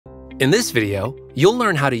In this video, you'll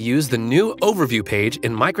learn how to use the new Overview page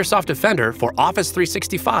in Microsoft Defender for Office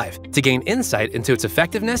 365 to gain insight into its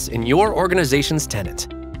effectiveness in your organization's tenant.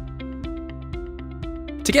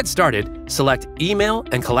 To get started, select Email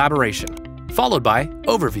and Collaboration, followed by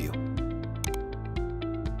Overview.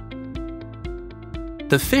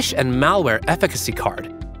 The Phish and Malware Efficacy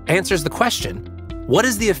Card answers the question, what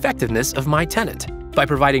is the effectiveness of my tenant? By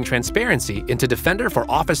providing transparency into Defender for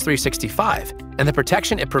Office 365 and the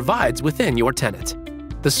protection it provides within your tenant.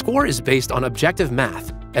 The score is based on objective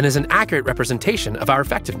math and is an accurate representation of our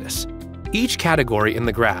effectiveness. Each category in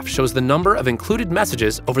the graph shows the number of included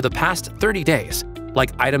messages over the past 30 days,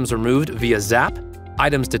 like items removed via Zap,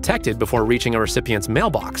 items detected before reaching a recipient's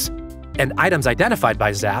mailbox, and items identified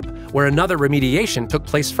by Zap where another remediation took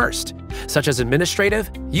place first, such as administrative,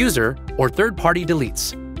 user, or third-party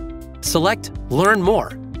deletes. Select Learn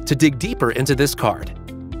More to dig deeper into this card.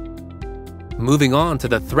 Moving on to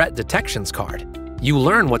the Threat Detections card, you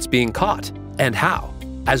learn what's being caught and how,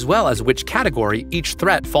 as well as which category each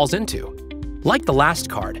threat falls into. Like the last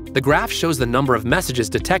card, the graph shows the number of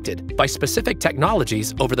messages detected by specific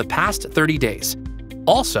technologies over the past 30 days.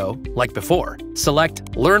 Also, like before,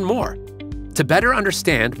 select Learn More to better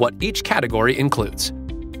understand what each category includes.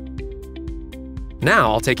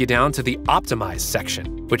 Now I'll take you down to the Optimize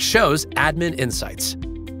section, which shows Admin Insights.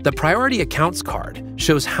 The Priority Accounts card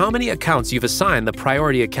shows how many accounts you've assigned the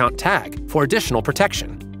Priority Account tag for additional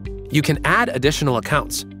protection. You can add additional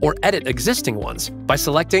accounts or edit existing ones by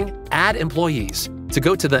selecting Add Employees to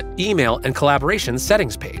go to the Email and Collaboration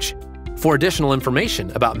Settings page. For additional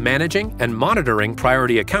information about managing and monitoring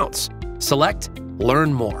priority accounts, select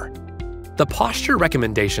Learn More. The Posture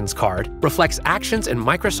Recommendations card reflects actions in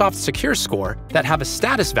Microsoft Secure Score that have a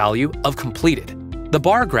status value of completed. The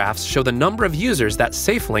bar graphs show the number of users that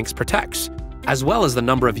SafeLinks protects, as well as the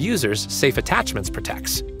number of users Safe Attachments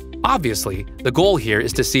protects. Obviously, the goal here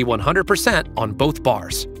is to see 100% on both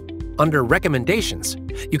bars. Under Recommendations,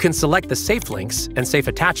 you can select the SafeLinks and Safe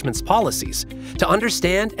Attachments policies to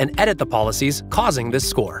understand and edit the policies causing this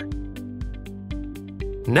score.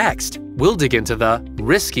 Next, we'll dig into the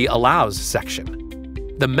Risky Allows section.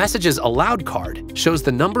 The Messages Allowed card shows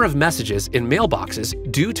the number of messages in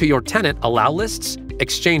mailboxes due to your tenant allow lists,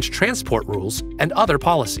 exchange transport rules, and other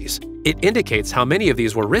policies. It indicates how many of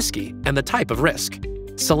these were risky and the type of risk.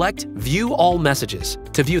 Select View All Messages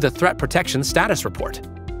to view the Threat Protection Status Report.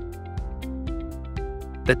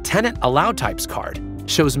 The Tenant Allow Types card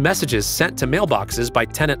shows messages sent to mailboxes by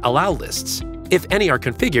tenant allow lists, if any are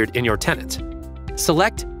configured in your tenant.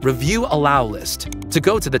 Select Review Allow List to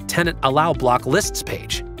go to the Tenant Allow Block Lists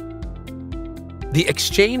page. The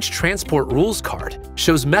Exchange Transport Rules card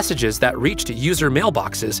shows messages that reached user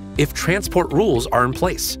mailboxes if transport rules are in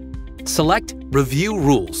place. Select Review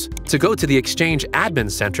Rules to go to the Exchange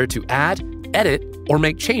Admin Center to add, edit, or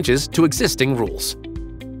make changes to existing rules.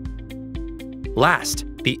 Last,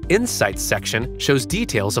 the Insights section shows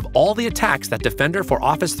details of all the attacks that Defender for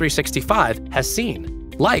Office 365 has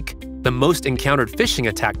seen, like the most encountered phishing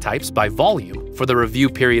attack types by volume for the review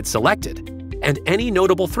period selected, and any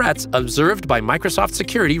notable threats observed by Microsoft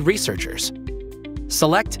security researchers.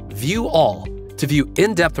 Select View All to view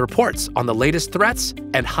in-depth reports on the latest threats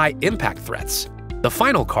and high-impact threats. The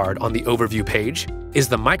final card on the Overview page is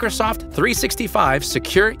the Microsoft 365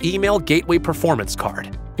 Secure Email Gateway Performance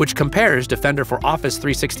card, which compares Defender for Office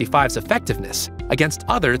 365's effectiveness against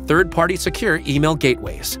other third-party secure email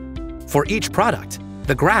gateways. For each product,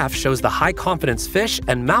 the graph shows the high-confidence phish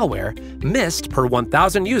and malware missed per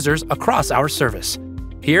 1,000 users across our service.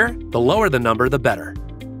 Here, the lower the number, the better.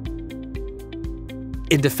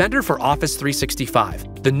 In Defender for Office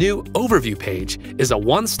 365, the new Overview page is a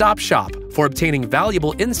one-stop shop for obtaining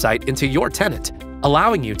valuable insight into your tenant,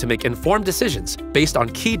 allowing you to make informed decisions based on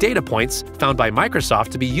key data points found by Microsoft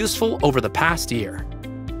to be useful over the past year.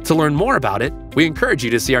 To learn more about it, we encourage you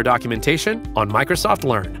to see our documentation on Microsoft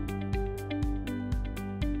Learn.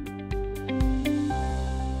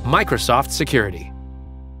 Microsoft Security.